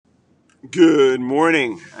Good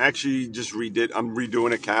morning. Actually, I'm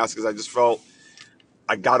redoing a cast because I just felt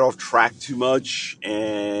I got off track too much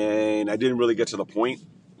and I didn't really get to the point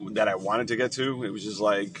that I wanted to get to. It was just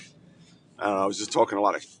like, I don't know, I was just talking a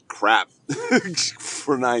lot of crap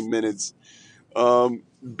for 9 minutes.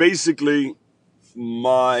 Basically,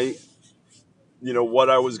 my,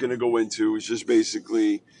 what I was going to go into is just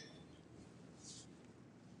basically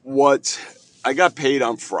what I got paid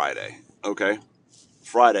on Friday. Okay.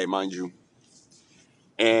 Friday, mind you.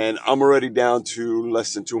 And I'm already down to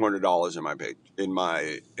less than $200 in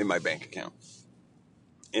my in my bank account.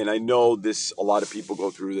 And I know this a lot of people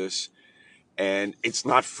go through this, and it's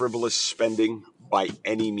not frivolous spending by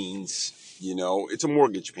any means. It's a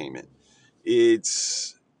mortgage payment.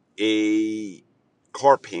 It's a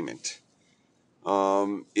car payment.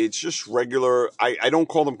 It's just regular. I don't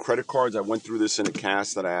call them credit cards. I went through this in a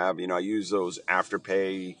cast that I have. I use those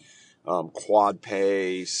Afterpay, Quad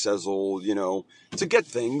Pay, Sezzle, to get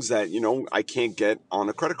things that, I can't get on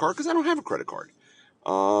a credit card because I don't have a credit card.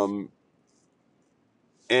 Um,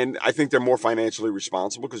 and I think they're more financially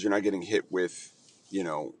responsible because you're not getting hit with,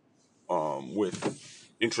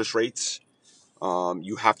 with interest rates.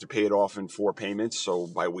 You have to pay it off in 4 payments, so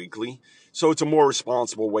biweekly. So it's a more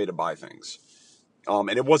responsible way to buy things. And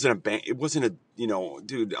it wasn't a bank. It wasn't a,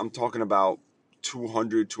 dude, I'm talking about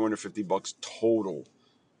 250 bucks total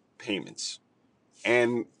payments.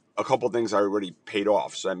 And a couple of things I already paid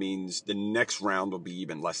off. So that means the next round will be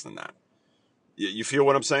even less than that. You feel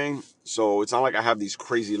what I'm saying? So it's not like I have these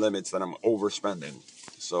crazy limits that I'm overspending.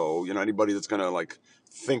 So, anybody that's going to like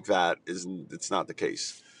think that it's not the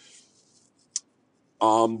case.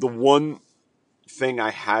 The one thing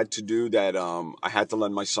I had to do that, I had to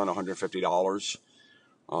lend my son $150.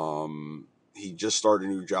 He just started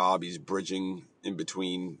a new job. He's bridging in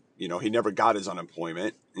between. He never got his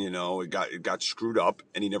unemployment. It got screwed up,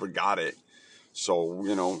 and he never got it. So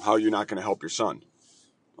how are you not going to help your son?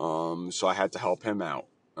 So I had to help him out.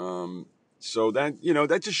 So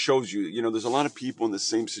that just shows you. There's a lot of people in the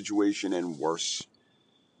same situation and worse.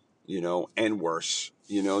 And worse.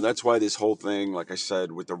 That's why this whole thing, like I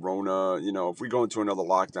said, with the Rona. If we go into another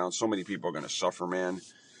lockdown, so many people are going to suffer, man.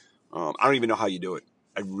 I don't even know how you do it.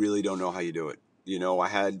 I really don't know how you do it. I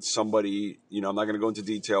had somebody, I'm not going to go into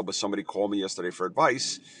detail, but somebody called me yesterday for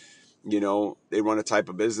advice. They run a type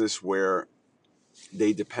of business where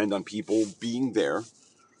they depend on people being there,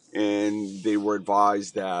 and they were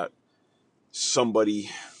advised that somebody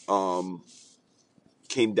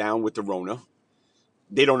came down with the Rona.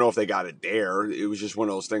 They don't know if they got it there. It was just one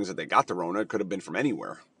of those things that they got the Rona. It could have been from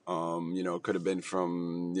anywhere. It could have been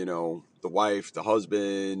from, the wife, the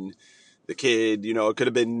husband, the kid, it could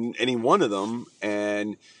have been any one of them.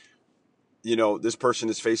 And, this person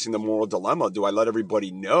is facing the moral dilemma. Do I let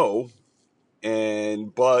everybody know?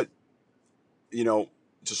 But,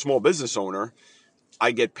 it's a small business owner.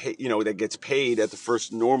 I get paid, that gets paid at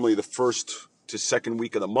normally the first to second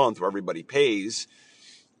week of the month where everybody pays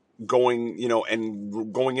going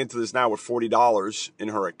into this now with $40 in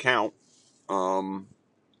her account.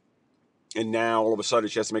 And now all of a sudden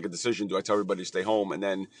she has to make a decision. Do I tell everybody to stay home and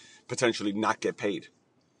then potentially not get paid?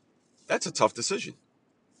 That's a tough decision.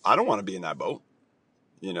 I don't want to be in that boat.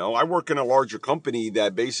 I work in a larger company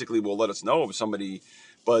that basically will let us know if somebody,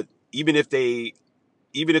 but even if they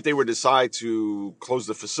were to decide to close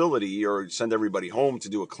the facility or send everybody home to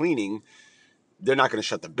do a cleaning, they're not going to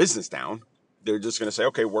shut the business down. They're just going to say,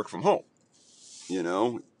 okay, work from home. You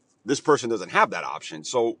know, this person doesn't have that option.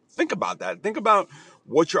 So think about that. Think about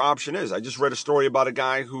what your option is. I just read a story about a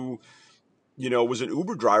guy who, was an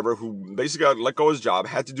Uber driver who basically got let go of his job,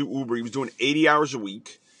 had to do Uber. He was doing 80 hours a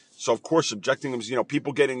week. So, of course, subjecting him,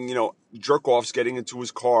 people getting, jerk offs getting into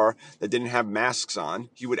his car that didn't have masks on.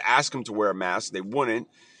 He would ask them to wear a mask. They wouldn't.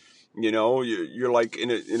 You're like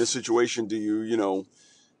in a situation, do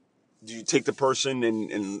you take the person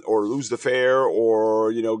and or lose the fare,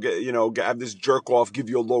 or have this jerk off give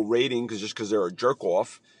you a low rating because they're a jerk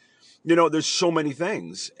off? There's so many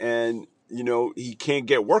things, and he can't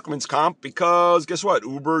get workman's comp because guess what?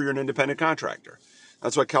 Uber, you're an independent contractor.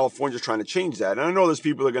 That's why California's trying to change that. And I know there's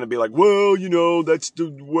people that are going to be like, well, that's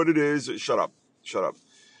what it is. Shut up.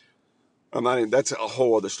 I'm not. That's a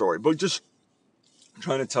whole other story. But just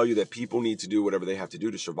trying to tell you that people need to do whatever they have to do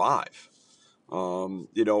to survive. Um,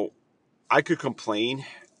 you know, I could complain.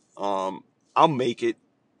 I'll make it.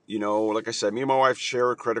 Like I said, me and my wife share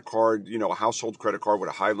a credit card, a household credit card with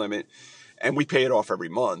a high limit, and we pay it off every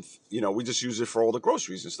month. We just use it for all the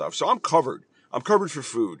groceries and stuff. So I'm covered. I'm covered for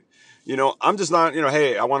food. I'm just not,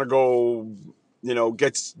 hey, I want to go,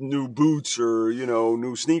 get new boots or,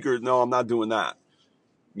 new sneakers. No, I'm not doing that,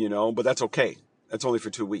 but that's okay. That's only for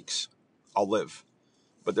 2 weeks. I'll live.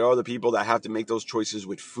 But there are other people that have to make those choices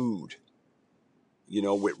with food,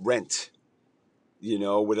 with rent,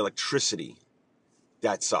 with electricity.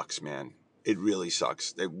 That sucks, man. It really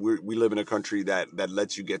sucks that we live in a country that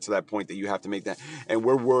lets you get to that point that you have to make that. And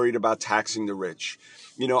we're worried about taxing the rich.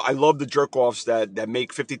 I love the jerk offs that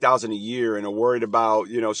make 50,000 a year and are worried about,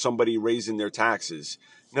 somebody raising their taxes.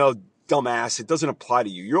 No, dumbass, it doesn't apply to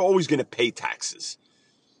you. You're always going to pay taxes.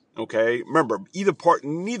 Okay? Remember,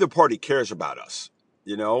 neither party cares about us,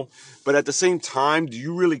 But at the same time, do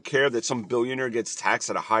you really care that some billionaire gets taxed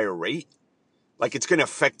at a higher rate? Like it's going to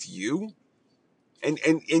affect you?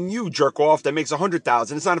 And you jerk off that makes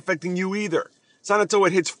 100,000, it's not affecting you either. It's not until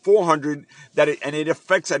it hits 400 and it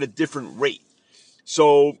affects at a different rate.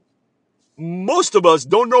 So most of us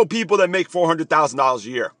don't know people that make $400,000 a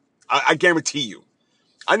year. I guarantee you.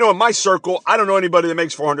 I know in my circle, I don't know anybody that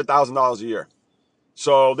makes $400,000 a year.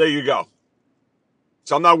 So there you go.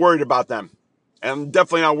 So I'm not worried about them. And I'm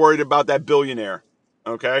definitely not worried about that billionaire.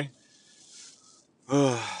 Okay?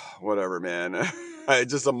 Whatever, man.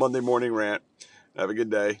 Just a Monday morning rant. Have a good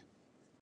day.